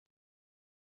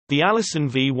The Allison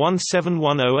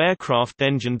V-1710 aircraft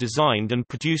engine designed and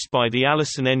produced by the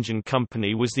Allison Engine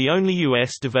Company was the only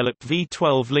U.S.-developed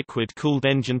V-12 liquid-cooled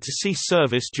engine to see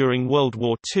service during World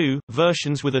War II.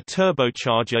 Versions with a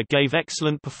turbocharger gave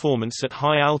excellent performance at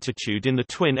high altitude in the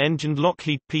twin-engined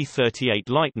Lockheed P-38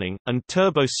 Lightning, and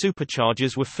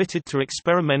turbo-superchargers were fitted to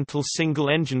experimental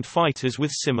single-engined fighters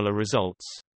with similar results.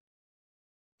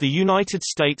 The United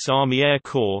States Army Air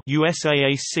Corps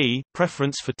USAAC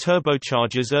preference for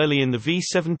turbochargers early in the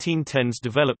V-1710's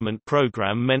development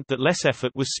program meant that less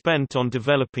effort was spent on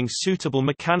developing suitable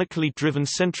mechanically driven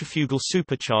centrifugal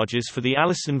superchargers for the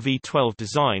Allison V-12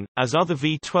 design, as other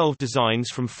V-12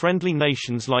 designs from friendly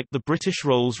nations like the British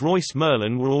Rolls-Royce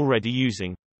Merlin were already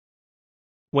using.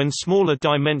 When smaller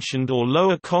dimensioned or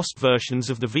lower-cost versions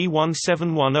of the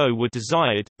V-1710 were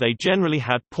desired, they generally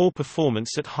had poor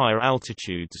performance at higher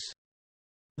altitudes.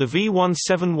 The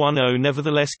V-1710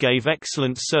 nevertheless gave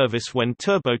excellent service when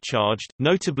turbocharged,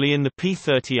 notably in the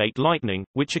P-38 Lightning,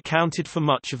 which accounted for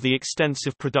much of the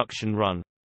extensive production run.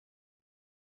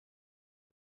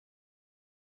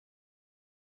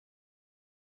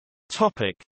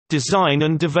 Topic: Design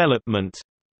and development.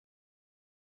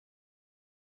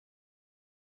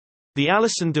 The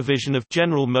Allison division of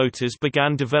General Motors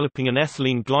began developing an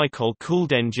ethylene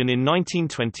glycol-cooled engine in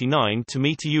 1929 to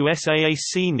meet a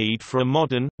USAAC need for a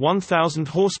modern, 1,000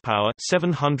 horsepower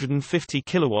 (750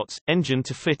 kilowatts) engine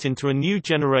to fit into a new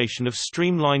generation of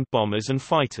streamlined bombers and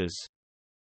fighters.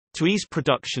 To ease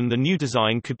production, the new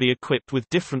design could be equipped with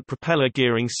different propeller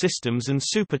gearing systems and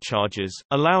superchargers,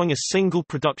 allowing a single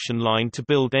production line to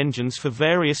build engines for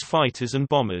various fighters and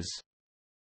bombers.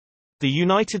 The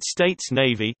United States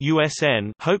Navy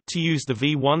 (USN) hoped to use the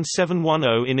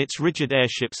V-1710 in its rigid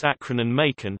airships Akron and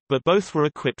Macon, but both were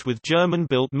equipped with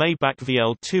German-built Maybach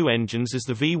VL-2 engines as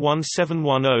the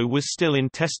V-1710 was still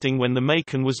in testing when the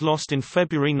Macon was lost in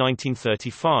February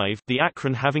 1935, the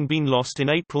Akron having been lost in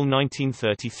April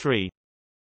 1933.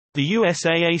 The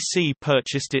USAAC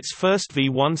purchased its first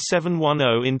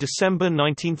V-1710 in December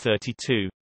 1932.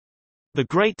 The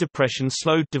Great Depression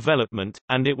slowed development,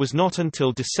 and it was not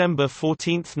until December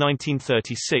 14,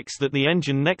 1936 that the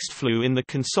engine next flew in the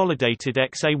consolidated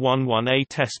XA-11A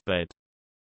testbed.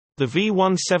 The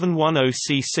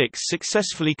V-1710C6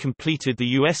 successfully completed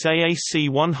the USAAC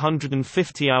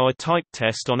 150-hour type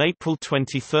test on April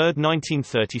 23,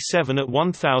 1937 at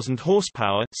 1,000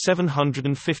 horsepower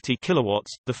 (750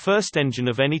 kilowatts), the first engine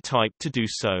of any type to do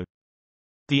so.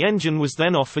 The engine was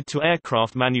then offered to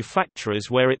aircraft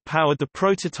manufacturers where it powered the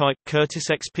prototype Curtiss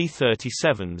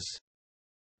XP-37s.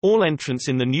 All entrants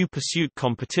in the new pursuit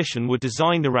competition were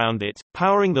designed around it,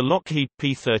 powering the Lockheed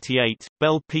P-38,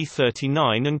 Bell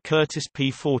P-39 and Curtiss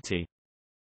P-40.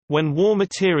 When war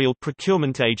material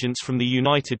procurement agents from the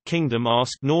United Kingdom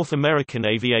asked North American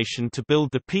Aviation to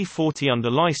build the P-40 under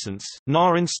license,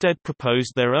 NA instead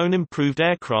proposed their own improved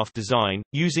aircraft design,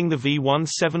 using the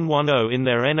V-1710 in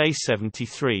their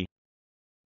NA-73.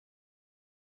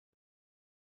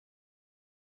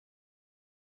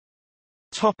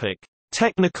 Topic: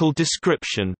 Technical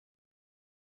description.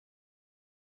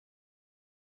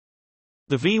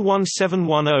 The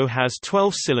V-1710 has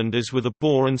 12 cylinders with a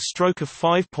bore and stroke of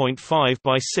 5.5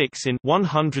 by 6 in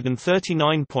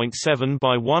 139.7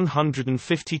 by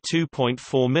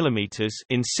 152.4 mm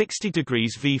in 60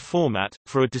 degrees V format,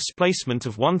 for a displacement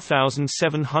of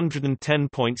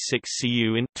 1710.6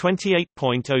 cu in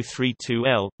 28.032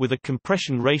 L, with a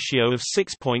compression ratio of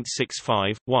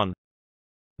 6.65:1.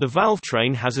 The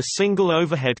valvetrain has a single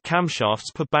overhead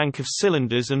camshafts per bank of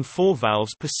cylinders and 4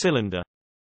 valves per cylinder.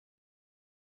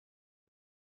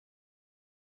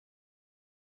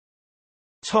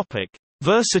 Topic: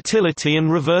 Versatility and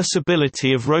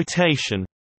reversibility of rotation.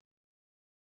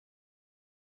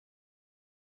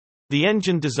 The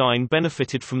engine design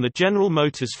benefited from the General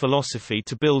Motors philosophy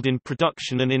to build in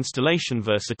production and installation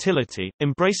versatility,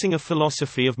 embracing a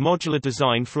philosophy of modular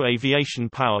design for aviation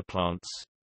powerplants.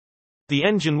 The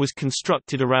engine was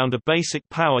constructed around a basic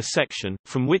power section,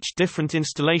 from which different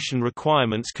installation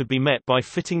requirements could be met by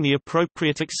fitting the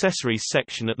appropriate accessories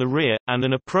section at the rear, and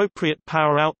an appropriate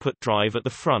power output drive at the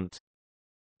front.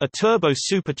 A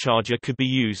turbo-supercharger could be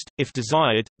used, if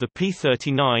desired. The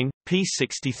P-39,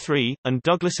 P-63, and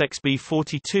Douglas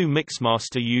XB-42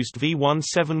 Mixmaster used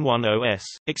V-1710S,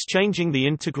 exchanging the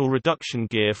integral reduction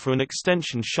gear for an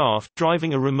extension shaft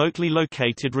driving a remotely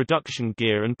located reduction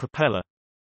gear and propeller.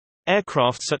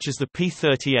 Aircraft such as the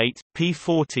P-38,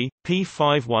 P-40,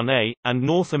 P-51A, and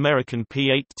North American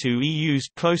P-82E used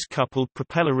close-coupled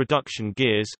propeller reduction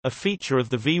gears, a feature of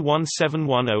the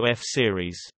V-1710F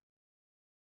series.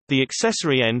 The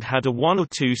accessory end had a 1 or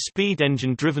 2 speed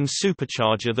engine-driven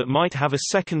supercharger that might have a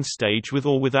second stage with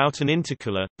or without an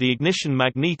intercooler, the ignition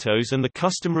magnetos and the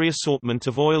customary assortment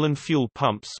of oil and fuel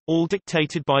pumps, all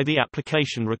dictated by the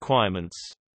application requirements.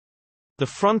 The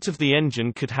front of the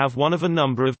engine could have one of a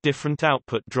number of different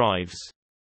output drives.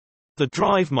 The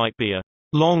drive might be a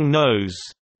long nose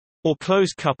or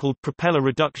close-coupled propeller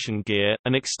reduction gear,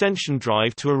 an extension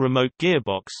drive to a remote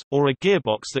gearbox, or a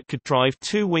gearbox that could drive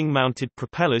 2 wing-mounted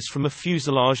propellers from a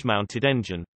fuselage-mounted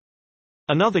engine.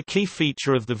 Another key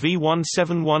feature of the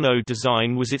V-1710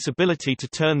 design was its ability to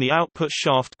turn the output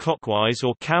shaft clockwise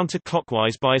or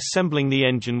counter-clockwise by assembling the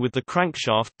engine with the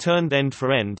crankshaft turned end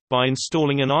for end, by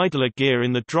installing an idler gear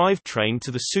in the drivetrain to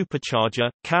the supercharger,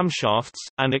 camshafts,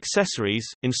 and accessories,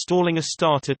 installing a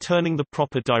starter turning the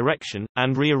proper direction,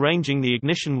 and rearranging the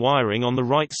ignition wiring on the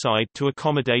right side to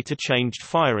accommodate a changed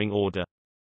firing order.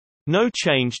 No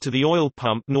change to the oil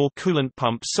pump nor coolant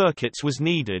pump circuits was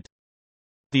needed.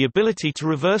 The ability to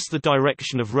reverse the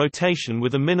direction of rotation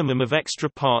with a minimum of extra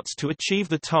parts to achieve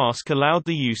the task allowed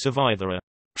the use of either a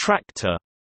tractor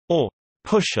or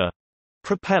pusher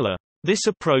propeller. This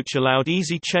approach allowed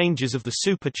easy changes of the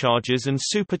superchargers and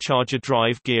supercharger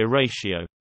drive gear ratio.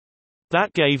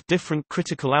 That gave different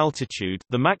critical altitude,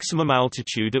 the maximum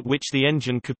altitude at which the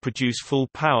engine could produce full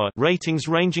power, ratings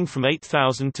ranging from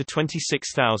 8,000 to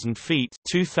 26,000 feet,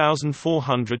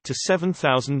 2,400 to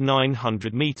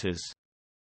 7,900 meters.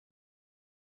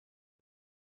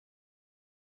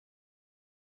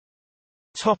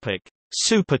 Topic: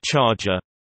 Supercharger.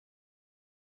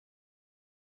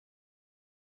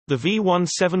 The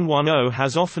V-1710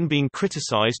 has often been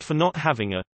criticized for not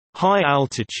having a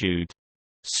high-altitude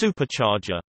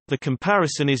supercharger. The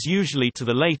comparison is usually to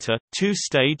the later,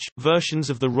 two-stage,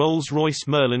 versions of the Rolls-Royce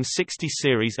Merlin 60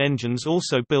 series engines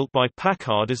also built by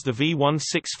Packard as the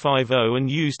V1650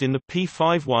 and used in the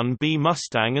P51B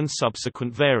Mustang and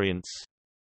subsequent variants.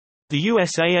 The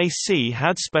USAAC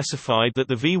had specified that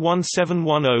the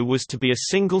V-1710 was to be a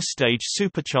single-stage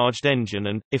supercharged engine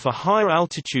and, if a higher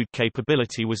altitude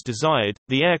capability was desired,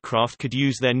 the aircraft could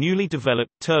use their newly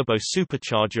developed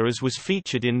turbo-supercharger as was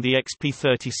featured in the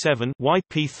XP37,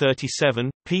 YP37,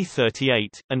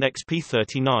 P38, and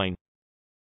XP39.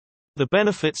 The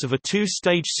benefits of a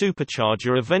two-stage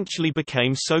supercharger eventually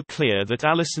became so clear that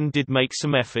Allison did make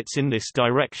some efforts in this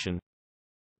direction.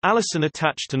 Allison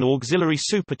attached an auxiliary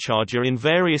supercharger in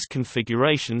various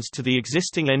configurations to the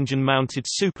existing engine-mounted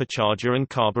supercharger and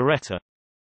carburetor.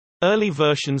 Early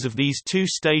versions of these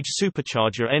two-stage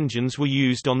supercharger engines were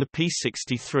used on the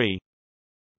P63.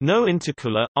 No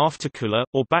intercooler, aftercooler,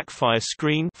 or backfire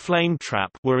screen flame trap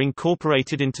were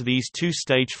incorporated into these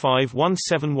two-stage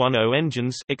 1710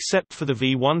 engines except for the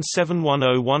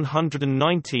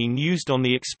V1710-119 used on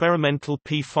the experimental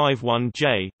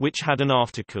P51J, which had an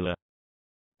aftercooler.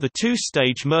 The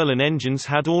two-stage Merlin engines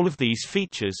had all of these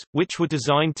features, which were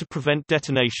designed to prevent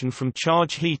detonation from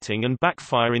charge heating and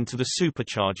backfire into the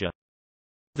supercharger.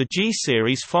 The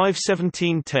G-series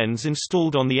 51710s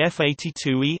installed on the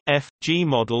F-82E, F.G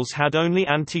models had only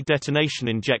anti-detonation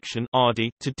injection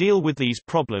 (ARDI) to deal with these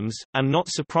problems, and not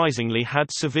surprisingly had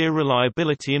severe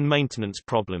reliability and maintenance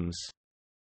problems.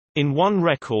 In one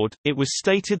record, it was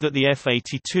stated that the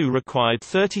F-82 required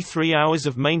 33 hours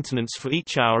of maintenance for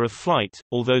each hour of flight,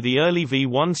 although the early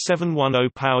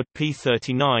V-1710-powered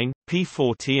P-39,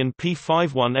 P-40 and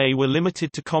P-51A were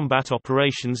limited to combat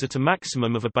operations at a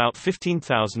maximum of about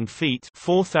 15,000 feet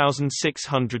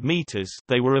 4,600 meters.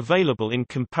 They were available in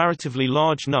comparatively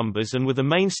large numbers and were the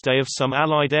mainstay of some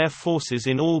Allied air forces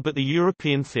in all but the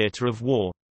European theater of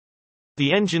war.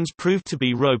 The engines proved to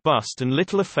be robust and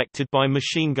little affected by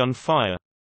machine gun fire.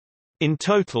 In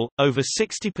total, over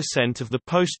 60% of the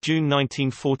post-June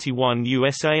 1941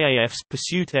 USAAF's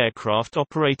pursuit aircraft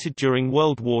operated during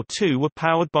World War II were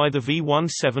powered by the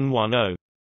V-1710.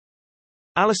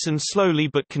 Allison slowly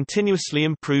but continuously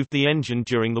improved the engine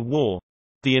during the war.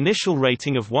 The initial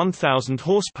rating of 1,000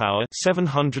 horsepower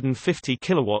 (750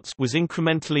 kilowatts) was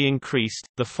incrementally increased.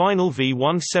 The final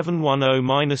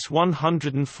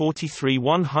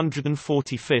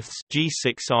V-1710-143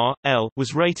 G6R.L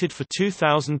was rated for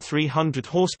 2,300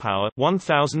 horsepower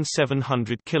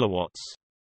 (1,700 kilowatts).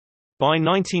 By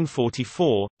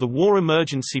 1944, the war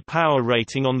emergency power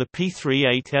rating on the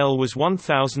P38L was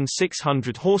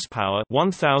 1,600 horsepower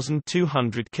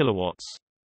 (1,200 kilowatts).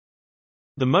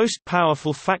 The most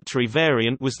powerful factory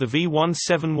variant was the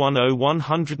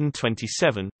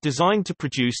V1710-127, designed to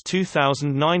produce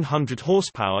 2,900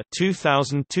 horsepower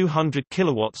 (2,200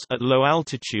 kilowatts) at low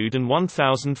altitude and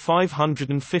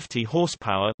 1,550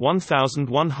 horsepower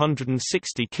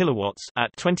 (1,160 kilowatts)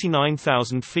 at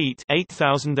 29,000 feet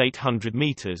 (8,800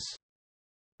 meters).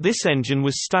 This engine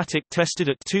was static tested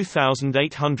at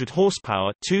 2,800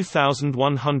 horsepower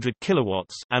 (2,100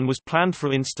 kilowatts) and was planned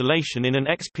for installation in an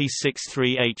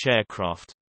XP-63H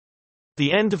aircraft.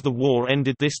 The end of the war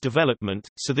ended this development,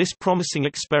 so this promising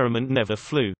experiment never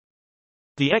flew.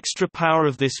 The extra power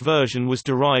of this version was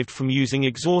derived from using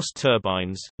exhaust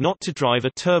turbines, not to drive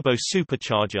a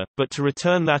turbo-supercharger, but to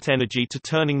return that energy to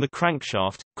turning the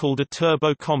crankshaft, called a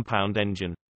turbo-compound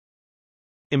engine.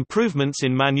 Improvements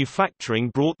in manufacturing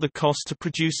brought the cost to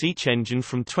produce each engine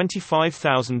from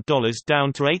 $25,000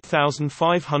 down to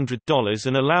 $8,500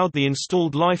 and allowed the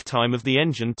installed lifetime of the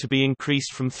engine to be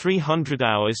increased from 300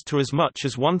 hours to as much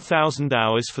as 1,000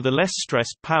 hours for the less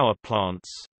stressed power plants.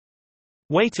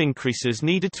 Weight increases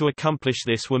needed to accomplish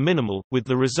this were minimal, with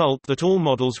the result that all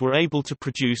models were able to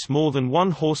produce more than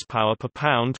 1 horsepower per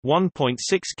pound, 1.6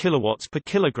 kilowatts per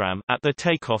kilogram at their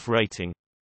takeoff rating.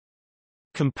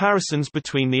 Comparisons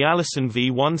between the Allison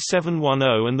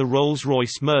V-1710 and the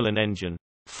Rolls-Royce Merlin engine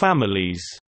families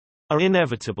are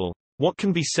inevitable. What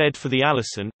can be said for the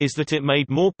Allison, is that it made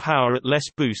more power at less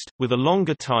boost, with a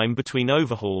longer time between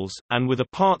overhauls, and with a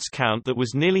parts count that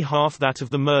was nearly half that of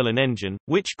the Merlin engine,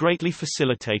 which greatly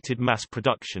facilitated mass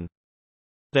production.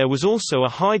 There was also a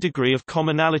high degree of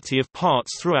commonality of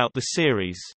parts throughout the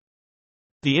series.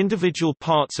 The individual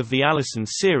parts of the Allison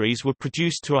series were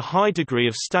produced to a high degree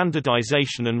of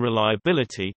standardization and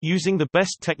reliability, using the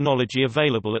best technology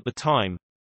available at the time.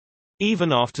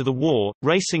 Even after the war,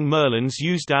 racing Merlins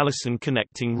used Allison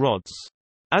connecting rods.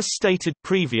 As stated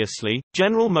previously,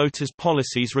 General Motors'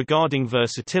 policies regarding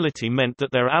versatility meant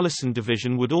that their Allison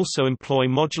division would also employ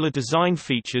modular design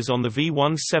features on the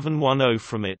V1710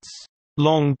 from its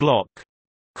long block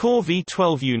core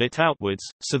V12 unit outwards,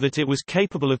 so that it was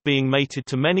capable of being mated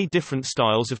to many different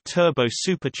styles of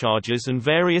turbo-superchargers and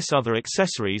various other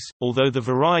accessories, although the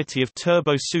variety of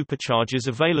turbo-superchargers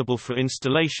available for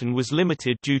installation was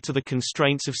limited due to the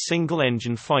constraints of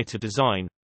single-engine fighter design.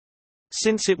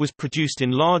 Since it was produced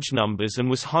in large numbers and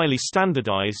was highly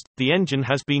standardized, the engine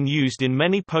has been used in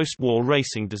many post-war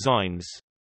racing designs.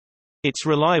 Its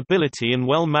reliability and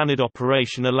well-mannered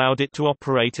operation allowed it to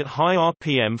operate at high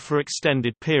RPM for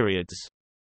extended periods.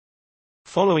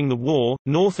 Following the war,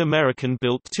 North American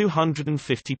built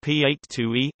 250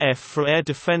 P-82E/F for air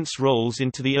defense roles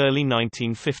into the early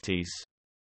 1950s.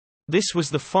 This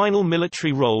was the final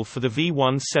military role for the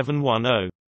V1710.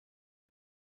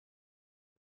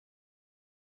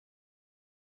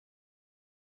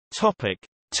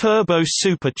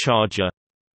 Turbo-supercharger.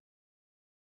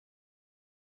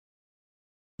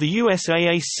 The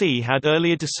USAAC had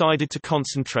earlier decided to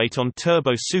concentrate on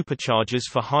turbo-superchargers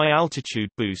for high-altitude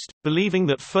boost, believing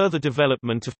that further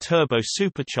development of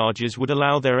turbo-superchargers would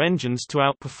allow their engines to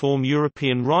outperform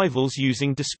European rivals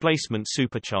using displacement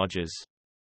superchargers.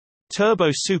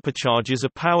 Turbo-superchargers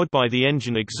are powered by the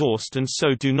engine exhaust and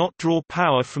so do not draw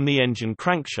power from the engine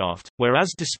crankshaft,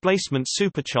 whereas displacement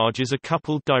superchargers are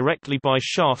coupled directly by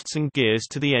shafts and gears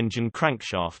to the engine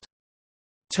crankshaft.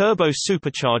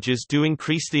 Turbo-superchargers do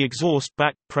increase the exhaust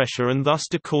back pressure and thus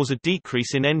do cause a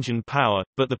decrease in engine power,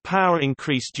 but the power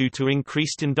increase due to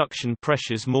increased induction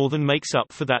pressures more than makes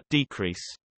up for that decrease.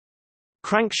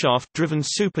 Crankshaft-driven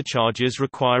superchargers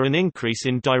require an increase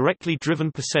in directly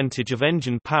driven percentage of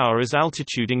engine power as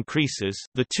altitude increases.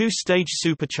 The two-stage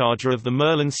supercharger of the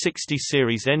Merlin 60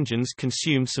 series engines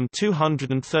consumed some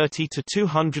 230 to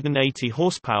 280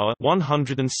 horsepower,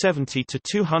 170 to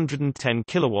 210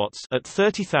 kilowatts at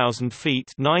 30,000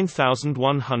 feet,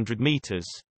 9,100 meters.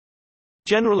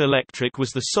 General Electric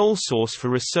was the sole source for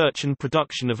research and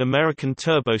production of American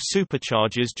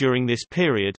turbo-superchargers during this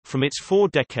period, from its 4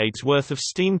 decades worth of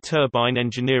steam turbine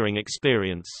engineering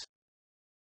experience.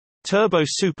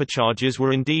 Turbo-superchargers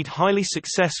were indeed highly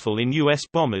successful in U.S.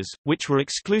 bombers, which were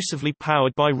exclusively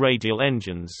powered by radial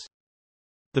engines.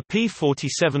 The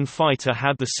P-47 fighter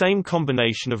had the same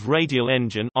combination of radial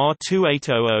engine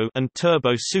R2800 and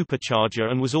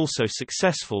turbo-supercharger and was also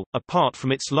successful, apart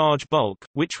from its large bulk,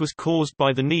 which was caused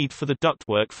by the need for the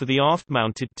ductwork for the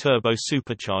aft-mounted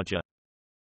turbo-supercharger.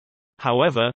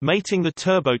 However, mating the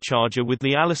turbocharger with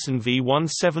the Allison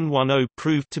V-1710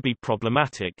 proved to be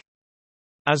problematic.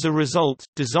 As a result,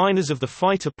 designers of the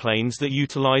fighter planes that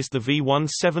utilized the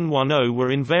V-1710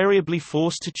 were invariably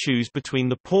forced to choose between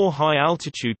the poor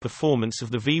high-altitude performance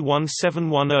of the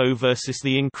V-1710 versus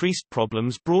the increased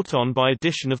problems brought on by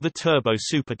addition of the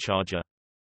turbo-supercharger.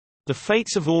 The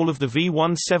fates of all of the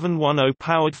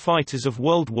V-1710-powered fighters of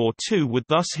World War II would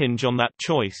thus hinge on that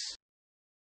choice.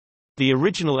 The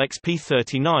original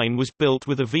XP-39 was built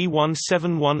with a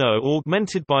V-1710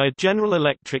 augmented by a General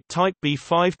Electric Type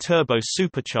B5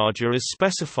 turbo-supercharger as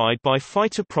specified by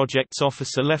Fighter Projects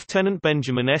Officer Lieutenant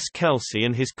Benjamin S. Kelsey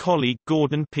and his colleague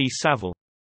Gordon P. Saville.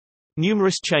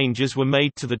 Numerous changes were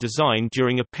made to the design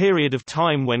during a period of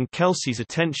time when Kelsey's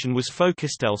attention was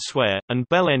focused elsewhere, and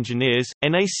Bell engineers,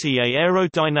 NACA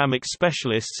aerodynamic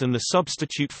specialists and the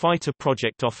substitute fighter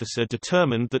project officer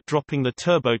determined that dropping the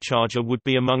turbocharger would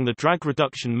be among the drag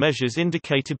reduction measures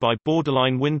indicated by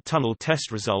borderline wind tunnel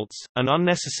test results, an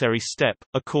unnecessary step,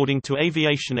 according to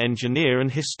aviation engineer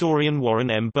and historian Warren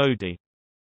M. Bodie.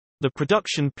 The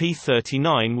production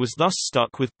P-39 was thus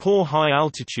stuck with poor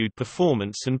high-altitude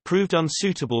performance and proved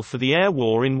unsuitable for the air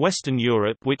war in Western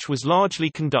Europe, which was largely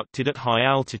conducted at high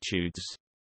altitudes.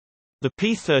 The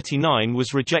P-39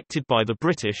 was rejected by the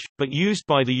British, but used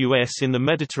by the US in the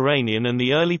Mediterranean and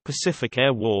the early Pacific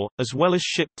Air War, as well as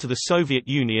shipped to the Soviet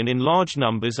Union in large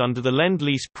numbers under the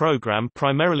Lend-Lease program,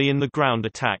 primarily in the ground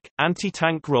attack,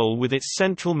 anti-tank role with its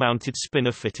central-mounted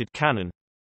spinner-fitted cannon.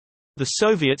 The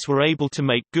Soviets were able to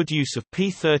make good use of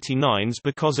P-39s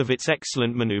because of its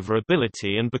excellent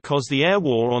maneuverability and because the air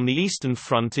war on the Eastern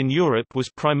Front in Europe was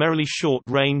primarily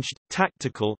short-ranged,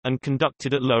 tactical, and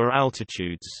conducted at lower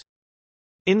altitudes.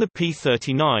 In the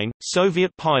P-39,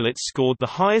 Soviet pilots scored the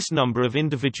highest number of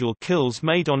individual kills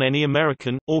made on any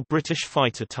American, or British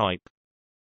fighter type.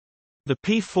 The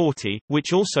P-40,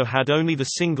 which also had only the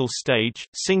single-stage,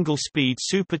 single-speed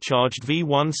supercharged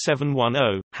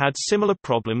V-1710, had similar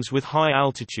problems with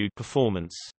high-altitude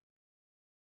performance.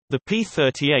 The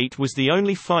P-38 was the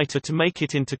only fighter to make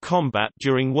it into combat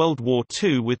during World War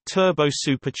II with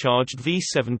turbo-supercharged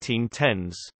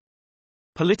V-1710s.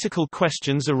 Political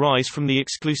questions arise from the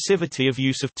exclusivity of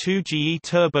use of 2 GE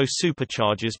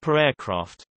turbo-superchargers per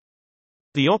aircraft.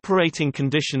 The operating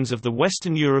conditions of the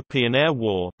Western European Air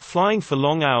War, flying for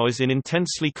long hours in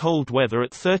intensely cold weather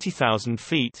at 30,000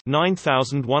 feet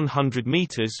 (9,100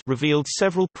 meters), revealed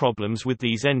several problems with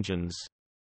these engines.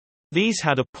 These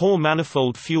had a poor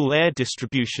manifold fuel-air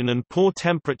distribution and poor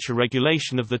temperature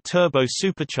regulation of the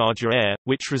turbo-supercharger air,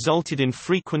 which resulted in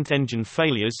frequent engine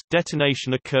failures.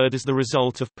 Detonation occurred as the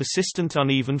result of persistent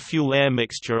uneven fuel-air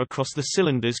mixture across the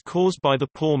cylinders caused by the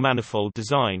poor manifold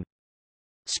design.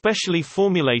 Specially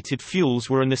formulated fuels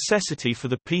were a necessity for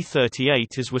the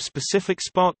P-38 as were specific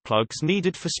spark plugs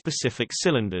needed for specific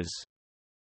cylinders.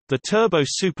 The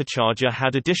turbo-supercharger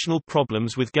had additional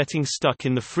problems with getting stuck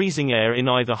in the freezing air in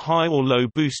either high or low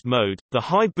boost mode. The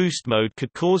high boost mode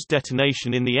could cause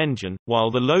detonation in the engine,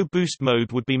 while the low boost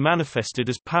mode would be manifested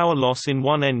as power loss in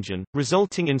one engine,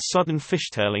 resulting in sudden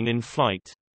fishtailing in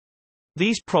flight.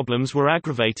 These problems were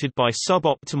aggravated by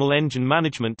suboptimal engine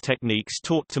management techniques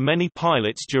taught to many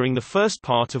pilots during the first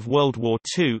part of World War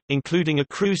II, including a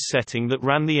cruise setting that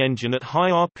ran the engine at high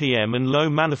RPM and low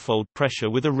manifold pressure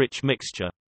with a rich mixture.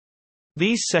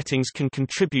 These settings can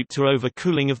contribute to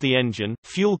overcooling of the engine,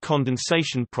 fuel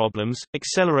condensation problems,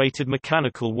 accelerated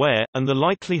mechanical wear, and the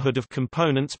likelihood of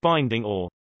components binding or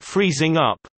freezing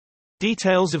up.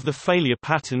 Details of the failure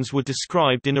patterns were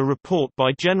described in a report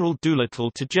by General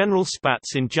Doolittle to General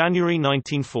Spaatz in January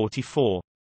 1944.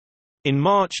 In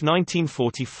March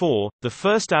 1944, the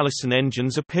first Allison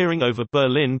engines appearing over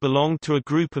Berlin belonged to a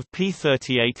group of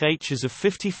P-38Hs of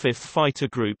 55th Fighter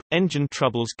Group, engine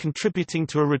troubles contributing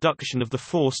to a reduction of the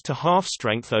force to half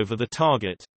strength over the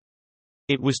target.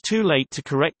 It was too late to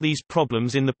correct these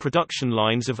problems in the production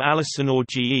lines of Allison or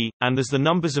GE, and as the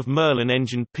numbers of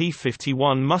Merlin-engined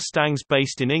P-51 Mustangs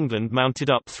based in England mounted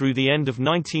up through the end of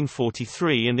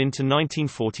 1943 and into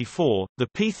 1944, the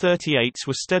P-38s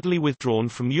were steadily withdrawn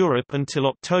from Europe until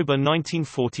October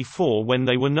 1944 when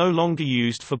they were no longer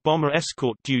used for bomber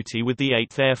escort duty with the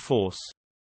 8th Air Force.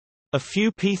 A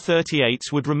few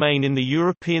P-38s would remain in the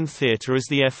European theatre as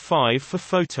the F-5 for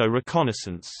photo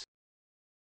reconnaissance.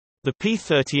 The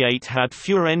P-38 had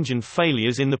fewer engine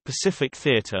failures in the Pacific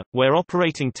Theater, where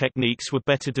operating techniques were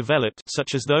better developed,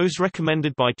 such as those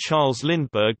recommended by Charles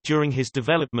Lindbergh during his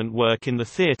development work in the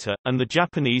theater, and the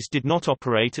Japanese did not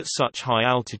operate at such high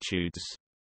altitudes.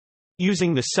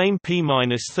 Using the same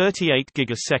P-38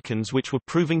 gigaseconds which were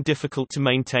proving difficult to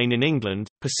maintain in England,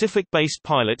 Pacific-based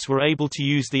pilots were able to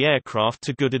use the aircraft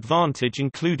to good advantage,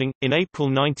 including, in April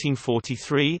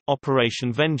 1943,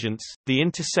 Operation Vengeance, the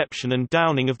interception and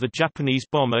downing of the Japanese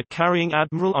bomber carrying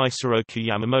Admiral Isoroku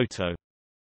Yamamoto.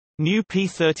 New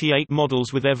P-38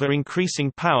 models with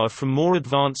ever-increasing power from more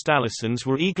advanced Allisons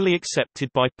were eagerly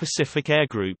accepted by Pacific Air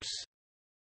Groups.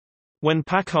 When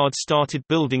Packard started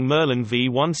building Merlin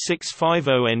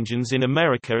V-1650 engines in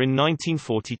America in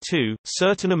 1942,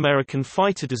 certain American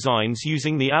fighter designs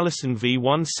using the Allison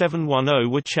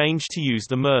V-1710 were changed to use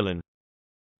the Merlin.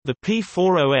 The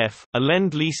P-40F, a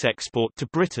Lend-Lease export to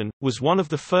Britain, was one of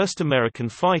the first American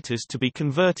fighters to be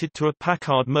converted to a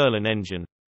Packard Merlin engine.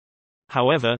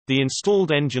 However, the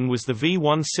installed engine was the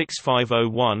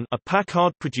V-16501, a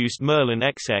Packard-produced Merlin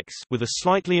XX with a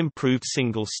slightly improved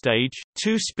single-stage,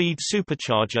 two-speed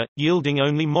supercharger, yielding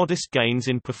only modest gains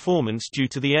in performance due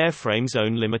to the airframe's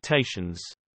own limitations.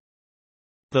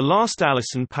 The last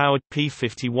Allison-powered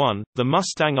P-51, the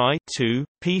Mustang I-2,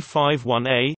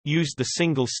 P-51A, used the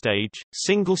single-stage,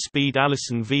 single-speed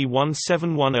Allison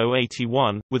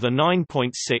V-1710-81, with a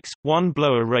 9.6:1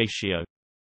 blower ratio.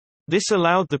 This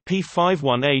allowed the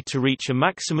P-51A to reach a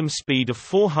maximum speed of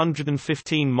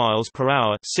 415 miles per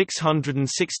hour,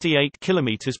 668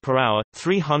 kilometers per hour,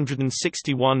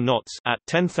 361 knots at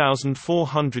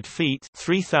 10,400 feet,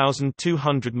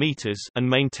 3,200 meters, and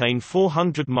maintain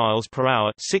 400 miles per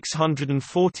hour,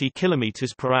 640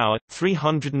 kilometers per hour,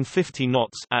 350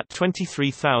 knots at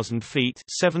 23,000 feet,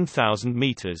 7,000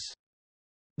 meters.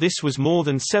 This was more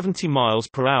than 70 miles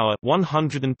per hour,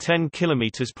 110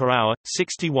 kilometers per hour,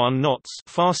 61 knots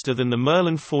faster than the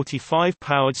Merlin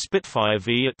 45-powered Spitfire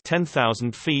V at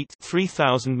 10,000 feet,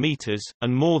 3,000 meters,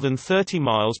 and more than 30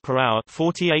 miles per hour,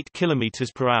 48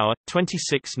 kilometers per hour,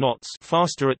 26 knots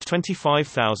faster at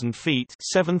 25,000 feet,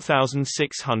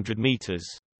 7,600 meters.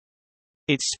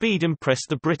 Its speed impressed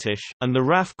the British, and the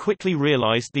RAF quickly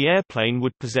realized the airplane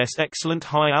would possess excellent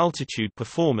high-altitude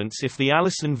performance if the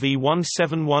Allison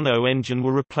V-1710 engine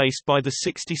were replaced by the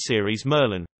 60 series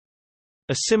Merlin.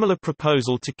 A similar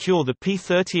proposal to cure the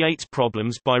P-38's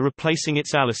problems by replacing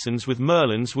its Allisons with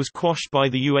Merlins was quashed by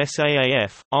the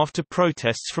USAAF, after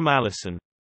protests from Allison.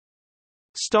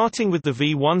 Starting with the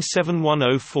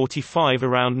V-1710-45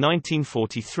 around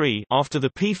 1943, after the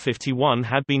P-51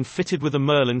 had been fitted with a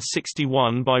Merlin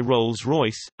 61 by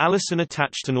Rolls-Royce, Allison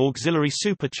attached an auxiliary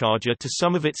supercharger to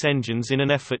some of its engines in an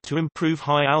effort to improve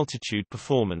high-altitude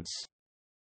performance.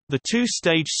 The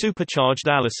two-stage supercharged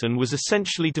Allison was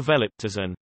essentially developed as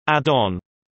an add-on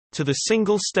to the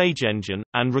single-stage engine,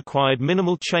 and required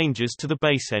minimal changes to the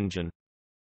base engine.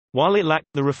 While it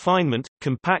lacked the refinement,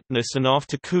 compactness and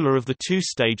aftercooler of the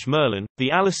two-stage Merlin, the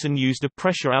Allison used a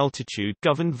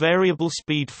pressure-altitude-governed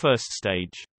variable-speed first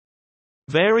stage.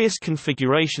 Various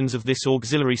configurations of this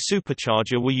auxiliary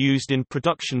supercharger were used in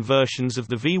production versions of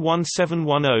the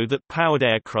V-1710 that powered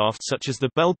aircraft such as the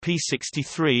Bell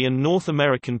P-63 and North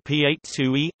American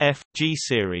P-82E, F, G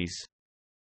series.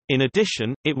 In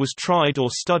addition, it was tried or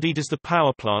studied as the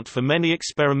powerplant for many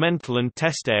experimental and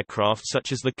test aircraft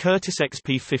such as the Curtiss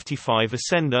XP-55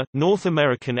 Ascender, North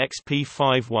American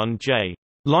XP-51J,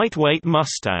 lightweight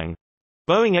Mustang,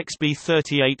 Boeing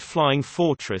XB-38 Flying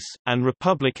Fortress, and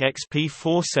Republic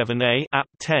XP-47A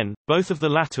AP-10, both of the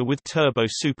latter with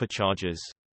turbo-superchargers.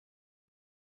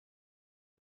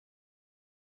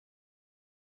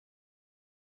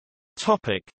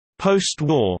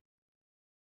 Post-war.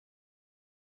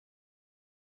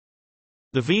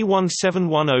 The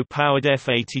V-1710-powered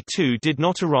F-82 did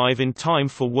not arrive in time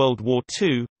for World War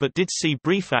II, but did see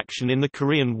brief action in the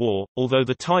Korean War, although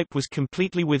the type was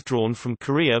completely withdrawn from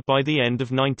Korea by the end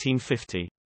of 1950.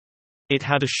 It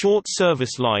had a short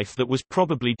service life that was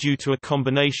probably due to a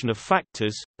combination of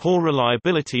factors: poor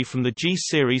reliability from the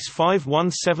G-series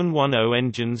 51710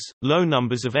 engines, low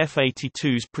numbers of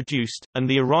F-82s produced, and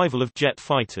the arrival of jet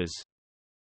fighters.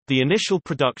 The initial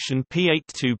production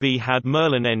P-82B had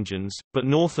Merlin engines, but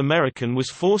North American was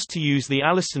forced to use the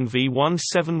Allison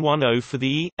V-1710 for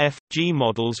the E, F, G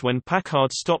models when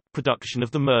Packard stopped production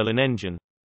of the Merlin engine.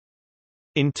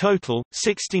 In total,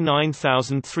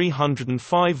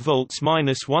 69,305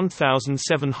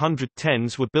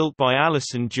 volts-1710s were built by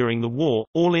Allison during the war,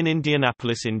 all in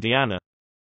Indianapolis, Indiana.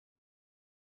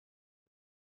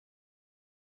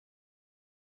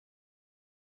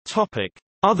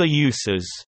 Other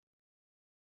uses.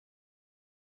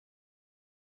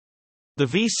 The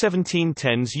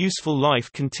V-1710's useful life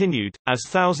continued, as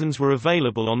thousands were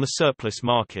available on the surplus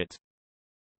market.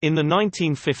 In the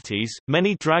 1950s,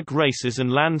 many drag racers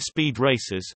and land speed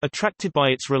racers, attracted by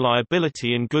its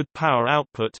reliability and good power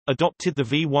output, adopted the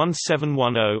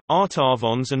V1710. Art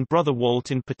Arvons and Brother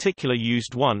Walt in particular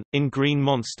used one, in Green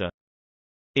Monster.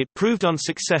 It proved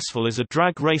unsuccessful as a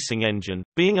drag racing engine,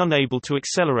 being unable to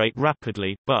accelerate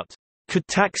rapidly, but could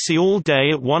taxi all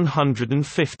day at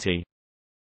 150.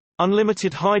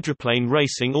 Unlimited hydroplane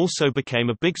racing also became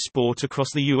a big sport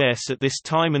across the U.S. at this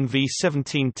time, and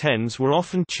V1710s were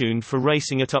often tuned for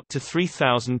racing at up to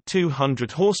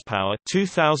 3,200 horsepower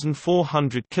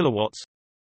 (2,400 kilowatts),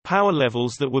 power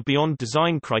levels that were beyond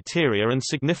design criteria and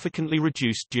significantly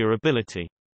reduced durability.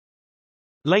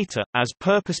 Later, as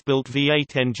purpose-built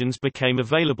V8 engines became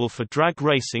available for drag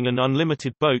racing and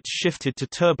unlimited boats shifted to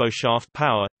turboshaft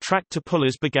power,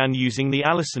 tractor-pullers began using the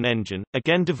Allison engine,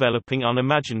 again developing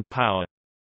unimagined power.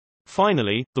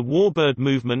 Finally, the warbird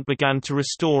movement began to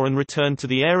restore and return to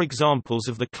the air examples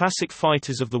of the classic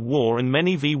fighters of the war, and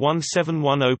many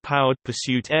V1710-powered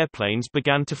pursuit airplanes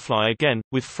began to fly again,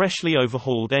 with freshly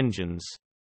overhauled engines.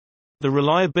 The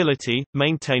reliability,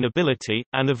 maintainability,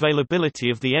 and availability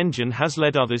of the engine has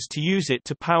led others to use it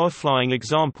to power flying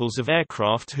examples of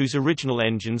aircraft whose original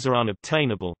engines are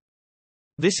unobtainable.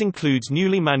 This includes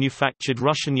newly manufactured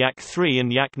Russian Yak-3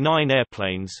 and Yak-9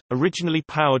 airplanes, originally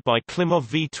powered by Klimov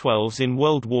V-12s in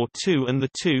World War II, and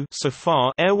the two so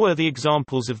far airworthy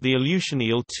examples of the Ilyushin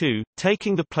Il-2,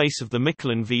 taking the place of the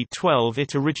Michelin V-12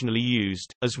 it originally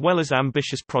used, as well as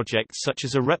ambitious projects such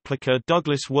as a replica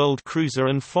Douglas World Cruiser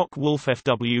and Focke-Wulf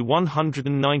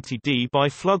FW-190D by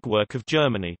Flugwerk of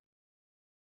Germany.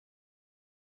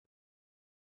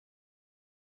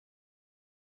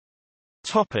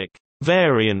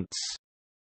 Variants.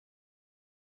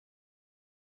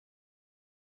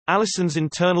 Allison's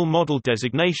internal model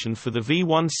designation for the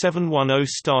V1710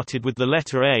 started with the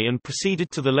letter A and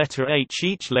proceeded to the letter H.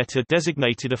 Each letter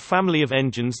designated a family of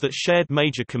engines that shared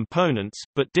major components,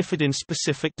 but differed in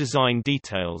specific design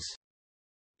details.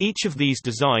 Each of these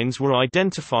designs were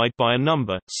identified by a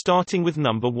number, starting with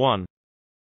number 1.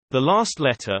 The last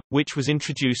letter, which was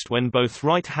introduced when both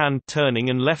right-hand turning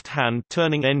and left-hand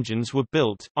turning engines were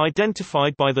built,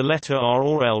 identified by the letter R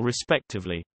or L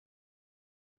respectively.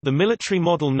 The military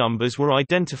model numbers were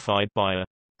identified by a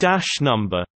dash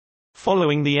number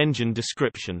following the engine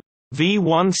description.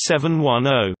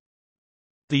 V1710.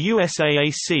 The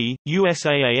USAAC,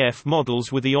 USAAF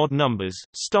models were the odd numbers,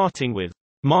 starting with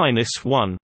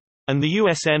 -1, and the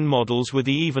USN models were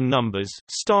the even numbers,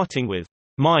 starting with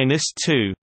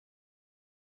 -2.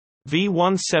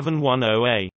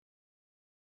 V1710A.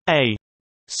 A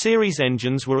series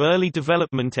engines were early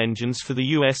development engines for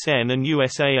the USN and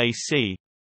USAAC.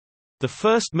 The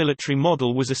first military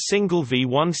model was a single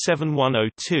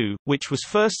V1710-2, which was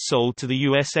first sold to the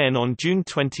USN on June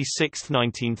 26,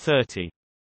 1930.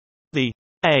 The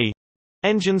A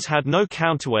engines had no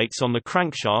counterweights on the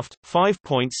crankshaft,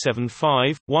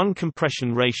 5.75, 1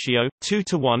 compression ratio,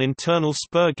 2:1 internal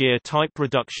spur gear type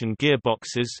reduction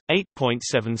gearboxes,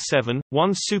 8.77,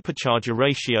 1 supercharger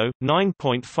ratio,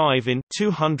 9.5 in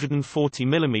 240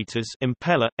 mm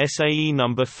impeller, SAE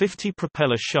number 50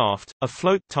 propeller shaft, a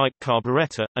float type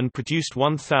carburetor, and produced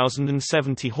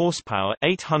 1,070 horsepower,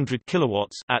 800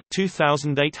 kilowatts at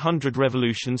 2,800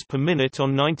 revolutions per minute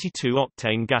on 92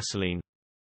 octane gasoline.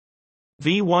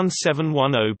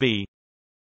 V1710B.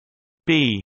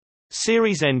 B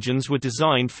series engines were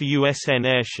designed for USN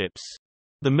airships.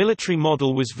 The military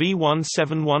model was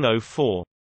V1710-4.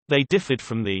 They differed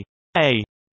from the A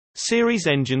series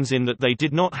engines in that they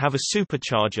did not have a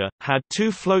supercharger, had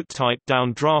two float-type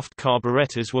downdraft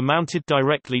carburetors, were mounted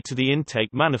directly to the intake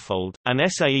manifold, an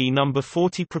SAE number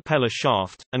 40 propeller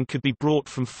shaft, and could be brought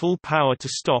from full power to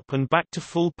stop and back to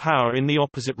full power in the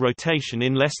opposite rotation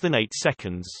in less than 8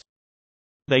 seconds.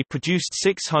 They produced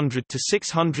 600 to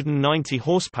 690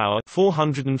 horsepower,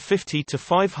 450 to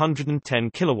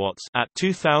 510 kilowatts at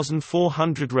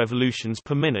 2,400 revolutions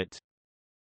per minute.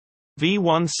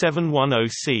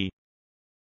 V1710C.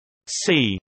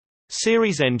 C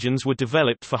series engines were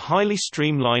developed for highly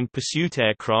streamlined pursuit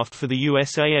aircraft for the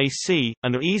USAAC,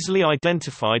 and are easily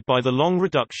identified by the long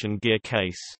reduction gear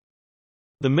case.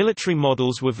 The military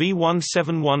models were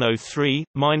V1710-3,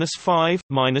 -5,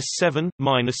 -7,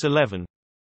 -11.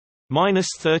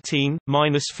 -13,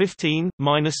 -15,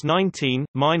 -19,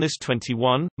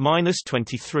 -21,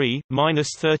 -23,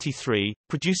 -33,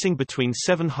 producing between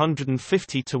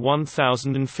 750 to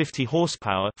 1,050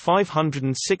 horsepower,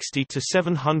 560 to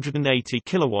 780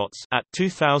 kilowatts at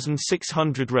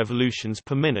 2,600 revolutions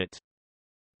per minute.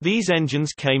 These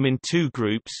engines came in two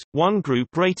groups, one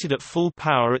group rated at full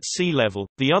power at sea level,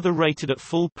 the other rated at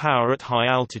full power at high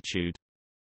altitude.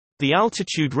 The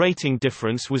altitude rating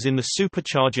difference was in the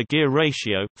supercharger gear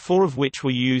ratio, 4 of which were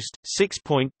used: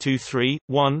 6.23,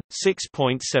 1,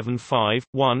 6.75,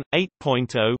 1,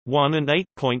 8.0, 1 and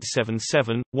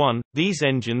 8.77, 1. These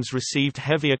engines received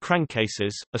heavier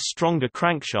crankcases, a stronger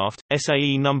crankshaft,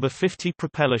 SAE number 50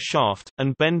 propeller shaft,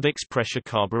 and Bendix pressure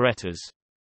carburetors.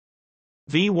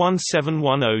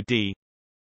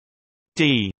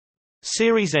 V1710D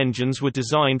series engines were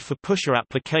designed for pusher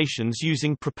applications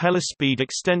using propeller speed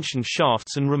extension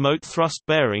shafts and remote thrust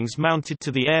bearings mounted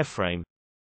to the airframe.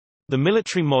 The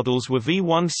military models were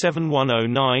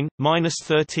V1710-9,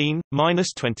 -13,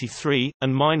 -23,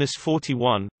 and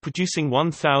 -41, producing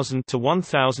 1,000 to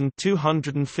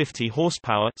 1,250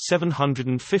 horsepower,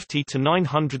 750 to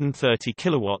 930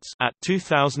 kilowatts at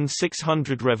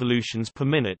 2,600 revolutions per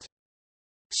minute.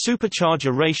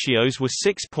 Supercharger ratios were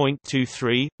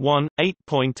 6.23, 1,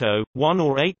 8.0, 1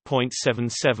 or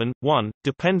 8.77, 1,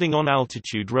 depending on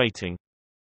altitude rating.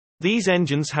 These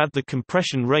engines had the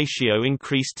compression ratio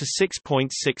increased to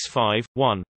 6.65,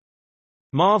 1.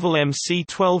 Marvel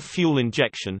MC-12 fuel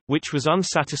injection, which was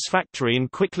unsatisfactory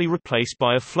and quickly replaced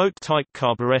by a float-type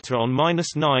carburetor on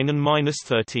 -9 and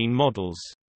 -13 models.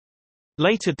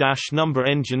 Later dash-number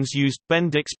engines used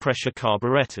Bendix pressure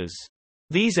carburetors.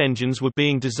 These engines were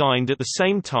being designed at the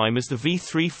same time as the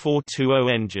V3420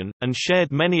 engine, and shared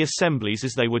many assemblies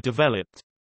as they were developed.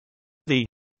 The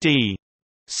D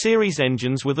series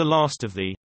engines were the last of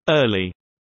the early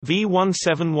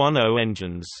V1710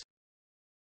 engines.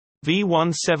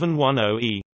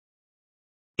 V1710E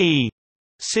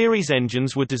series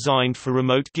engines were designed for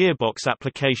remote gearbox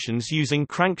applications using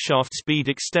crankshaft speed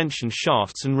extension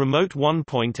shafts and remote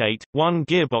 1.8/1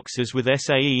 gearboxes with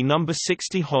SAE number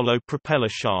 60 hollow propeller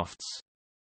shafts.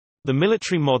 The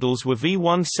military models were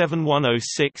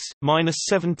V1710-6,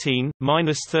 -17,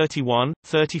 -31,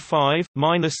 35,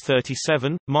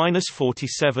 -37,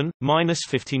 -47,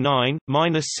 -59,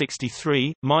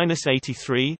 -63,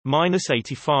 -83,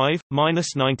 -85,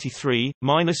 -93,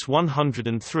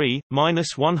 -103,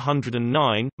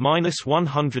 -109,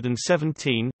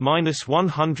 -117,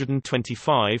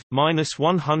 -125,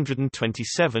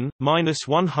 -127,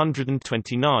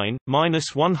 -129,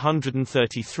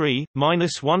 -133,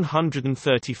 -135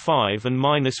 and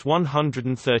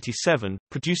 -137,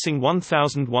 producing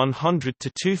 1,100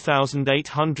 to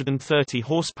 2,830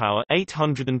 horsepower,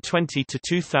 820 to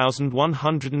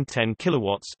 2,110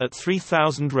 kilowatts at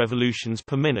 3,000 revolutions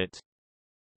per minute.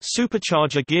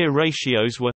 Supercharger gear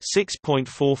ratios were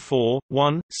 6.44,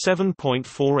 1,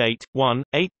 7.48, 1,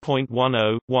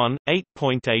 8.10, 1,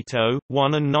 8.80,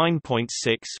 1 and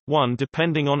 9.6, 1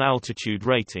 depending on altitude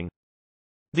rating.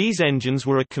 These engines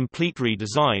were a complete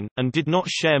redesign, and did not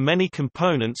share many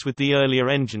components with the earlier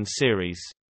engine series.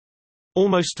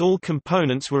 Almost all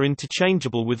components were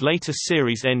interchangeable with later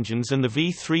series engines and the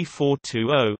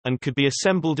V3420, and could be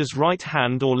assembled as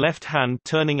right-hand or left-hand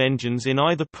turning engines in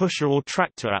either pusher or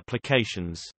tractor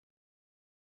applications.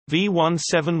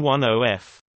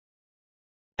 V1710F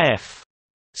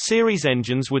series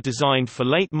engines were designed for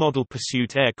late-model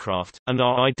pursuit aircraft, and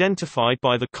are identified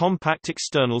by the compact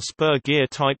external spur gear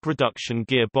type reduction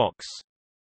gearbox.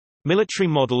 Military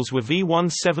models were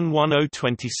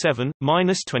V1710-27,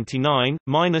 -29,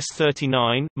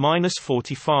 -39,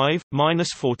 -45,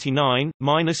 -49,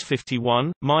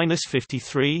 -51,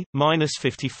 -53,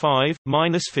 -55,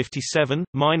 -57,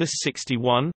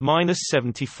 -61,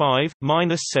 -75,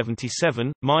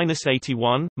 -77,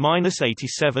 -81,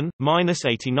 -87,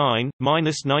 -89,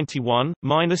 -91,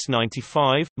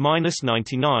 -95,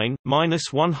 -99,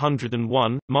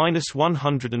 -101,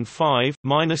 -105,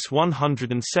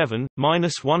 -107,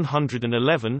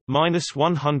 -111,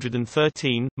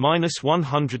 -113,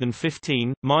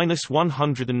 -115,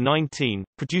 -119,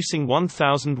 producing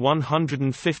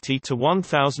 1,150 to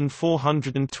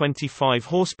 1,425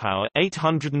 horsepower,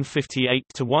 858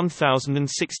 to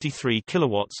 1,063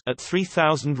 kilowatts at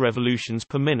 3,000 revolutions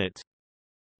per minute.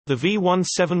 The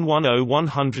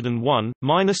V1710-101,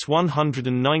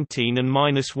 -119 and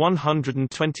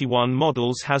 -121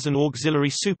 models has an auxiliary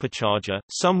supercharger,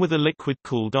 some with a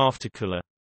liquid-cooled aftercooler.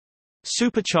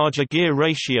 Supercharger gear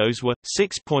ratios were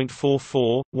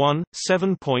 6.44, 1,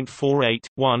 7.48,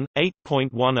 1,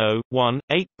 8.10, 1,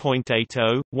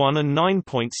 8.80, 1 and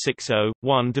 9.60,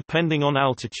 1 depending on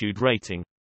altitude rating.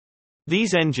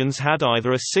 These engines had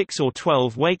either a 6 or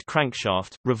 12 weight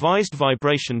crankshaft, revised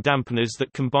vibration dampeners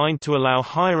that combined to allow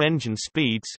higher engine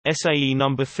speeds, SAE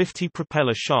number 50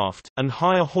 propeller shaft, and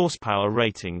higher horsepower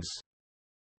ratings.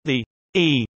 The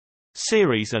E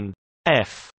series and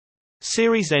F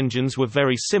Series engines were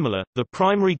very similar, the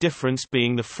primary difference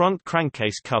being the front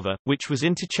crankcase cover, which was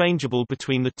interchangeable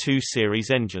between the two series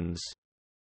engines.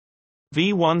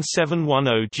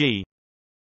 V1710G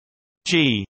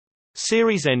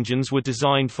series engines were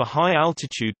designed for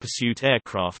high-altitude pursuit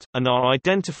aircraft, and are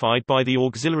identified by the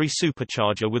auxiliary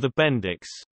supercharger with a Bendix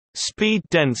speed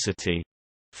density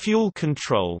fuel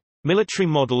control. Military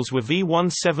models were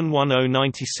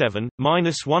V171097,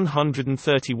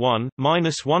 -131,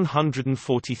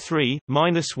 -143,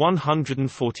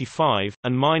 -145,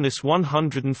 and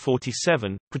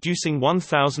 -147, producing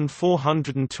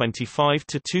 1,425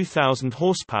 to 2,000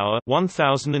 horsepower,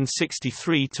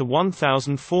 1,063 to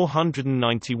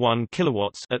 1,491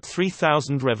 kilowatts at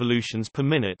 3,000 revolutions per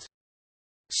minute.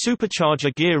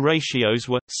 Supercharger gear ratios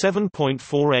were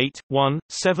 7.48, 1,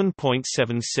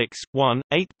 7.76, 1,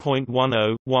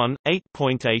 8.10, 1,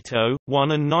 8.80,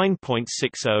 1 and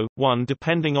 9.60, 1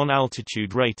 depending on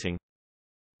altitude rating.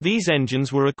 These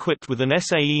engines were equipped with an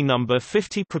SAE number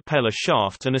 50 propeller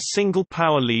shaft and a single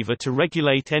power lever to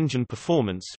regulate engine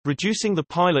performance, reducing the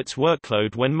pilot's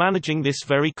workload when managing this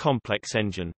very complex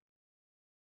engine.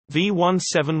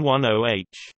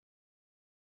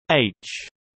 V1710H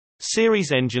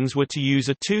series engines were to use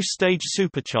a two-stage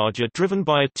supercharger driven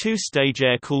by a two-stage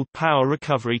air-cooled power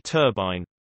recovery turbine.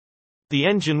 The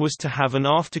engine was to have an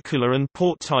aftercooler and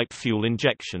port-type fuel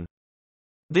injection.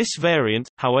 This variant,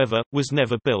 however, was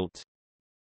never built.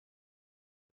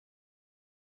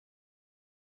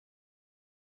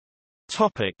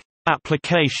 Topic: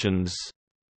 Applications.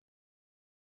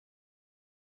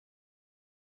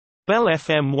 Bell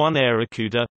FM-1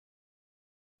 Aerocuda,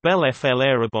 Bell FL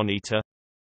Aerobonita,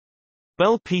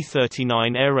 Bell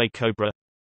P-39 Airacobra,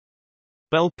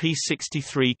 Bell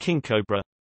P-63 Kingcobra,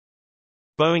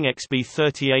 Boeing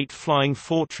XB-38 Flying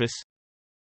Fortress,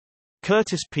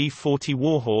 Curtiss P-40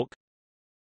 Warhawk,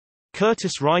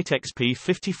 Curtiss Wright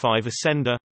XP-55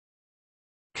 Ascender,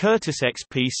 Curtiss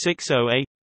XP-608,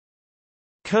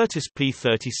 Curtiss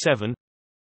P-37,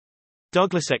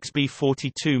 Douglas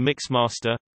XB-42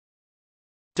 Mixmaster,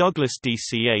 Douglas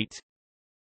DC-8,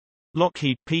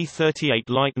 Lockheed P-38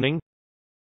 Lightning,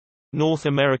 North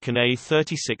American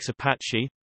A-36 Apache,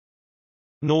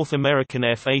 North American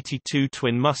F-82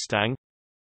 Twin Mustang,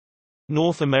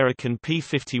 North American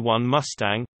P-51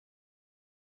 Mustang,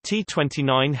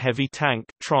 T-29 Heavy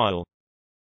Tank Trial.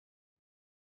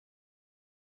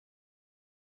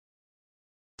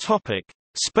 Topic: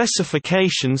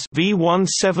 Specifications.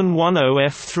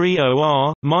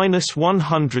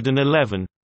 V1710F30R-111.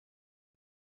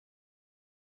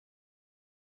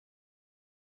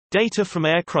 Data from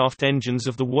Aircraft Engines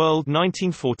of the World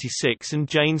 1946 and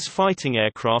Jane's Fighting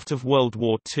Aircraft of World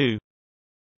War II.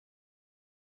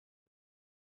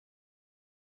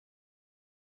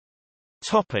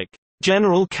 Topic: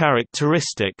 General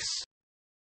characteristics.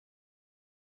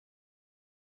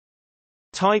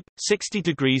 Type: 60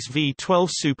 degrees V12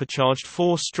 supercharged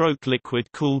 4-stroke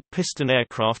liquid-cooled piston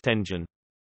aircraft engine.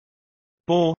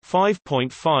 Bore: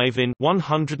 5.5 in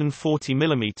 140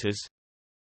 mm.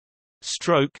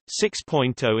 Stroke: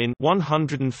 6.0 in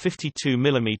 152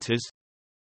 mm.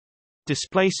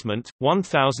 Displacement: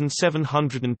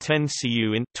 1710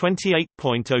 cu in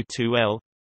 28.02 L.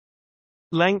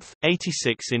 Length: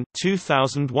 86 in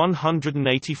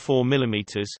 2184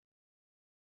 mm.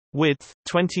 Width: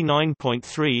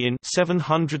 29.3 in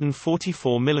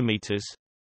 744 mm.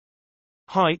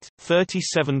 Height: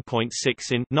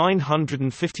 37.6 in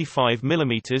 955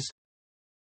 mm.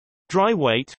 Dry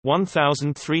weight: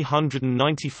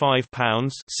 1,395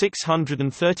 pounds,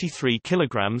 633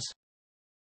 kilograms.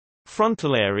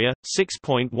 Frontal area: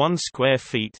 6.1 square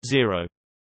feet, 0.6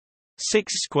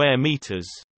 square meters.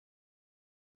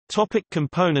 Topic: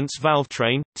 components.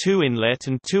 Valvetrain: 2 inlet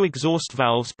and 2 exhaust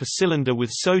valves per cylinder with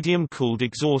sodium-cooled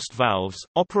exhaust valves,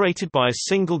 operated by a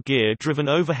single gear-driven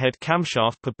overhead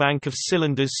camshaft per bank of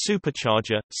cylinders.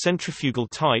 Supercharger: centrifugal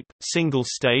type, single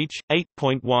stage,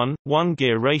 8.1,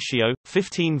 1-gear ratio,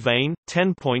 15 vane,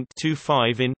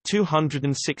 10.25 in,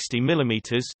 260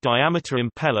 mm diameter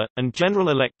impeller, and General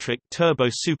Electric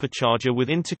turbo-supercharger with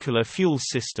intercooler fuel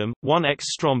system, 1X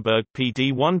Stromberg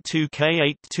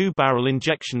PD-12K8 2-barrel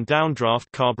injection downdraft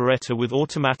carburetor with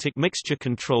automatic mixture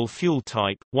control fuel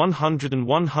type, 100 and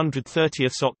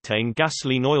 130th octane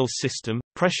gasoline oil system,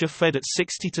 pressure fed at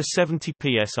 60 to 70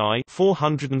 psi,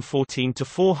 414 to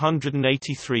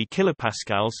 483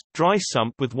 kilopascals, dry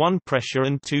sump with 1 pressure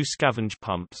and 2 scavenge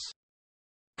pumps.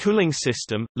 Cooling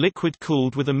system, liquid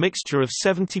cooled with a mixture of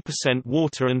 70%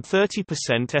 water and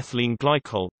 30% ethylene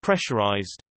glycol,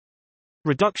 pressurized.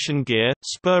 Reduction gear,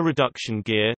 spur reduction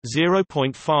gear,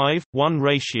 0.5:1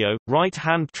 ratio,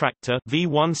 right-hand tractor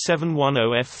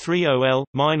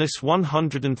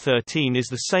V1710F30L-113 is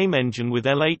the same engine with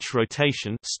LH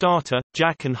rotation starter,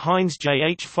 jack and Heinz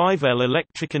JH5L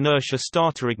electric inertia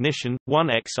starter ignition,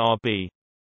 1XRB.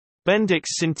 Bendix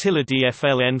Scintilla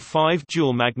DFLN5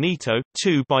 dual magneto,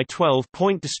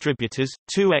 2x12-point distributors,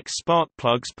 2x spark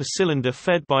plugs per cylinder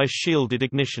fed by a shielded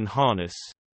ignition harness.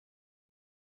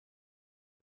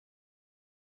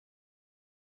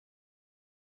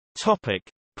 Topic: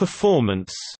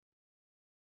 Performance.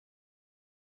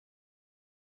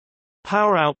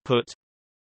 Power output.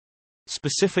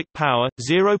 Specific power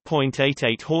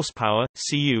 0.88 horsepower,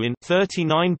 cu in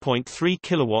 39.3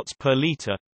 kilowatts per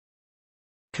liter.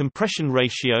 Compression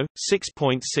ratio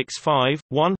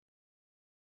 6.65:1.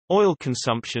 Oil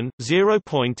consumption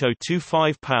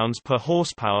 0.025 pounds per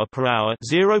horsepower per hour,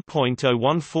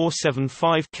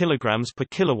 0.01475 kilograms per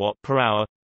kilowatt per hour.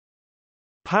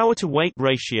 Power to weight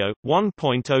ratio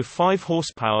 1.05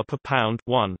 horsepower per pound,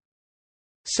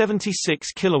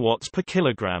 1.76 kilowatts per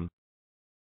kilogram.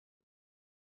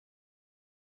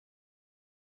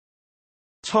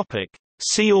 Topic: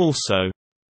 See also.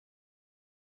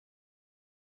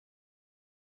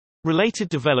 Related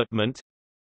development.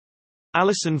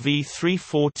 Allison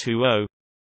V-1710.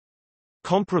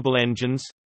 Comparable engines.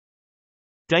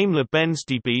 Daimler-Benz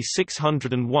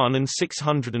DB601 and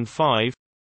 605.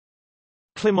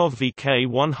 Klimov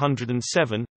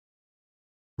VK107.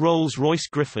 Rolls-Royce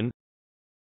Griffon.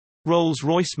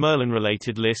 Rolls-Royce Merlin.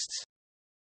 Related lists.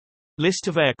 List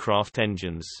of aircraft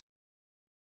engines.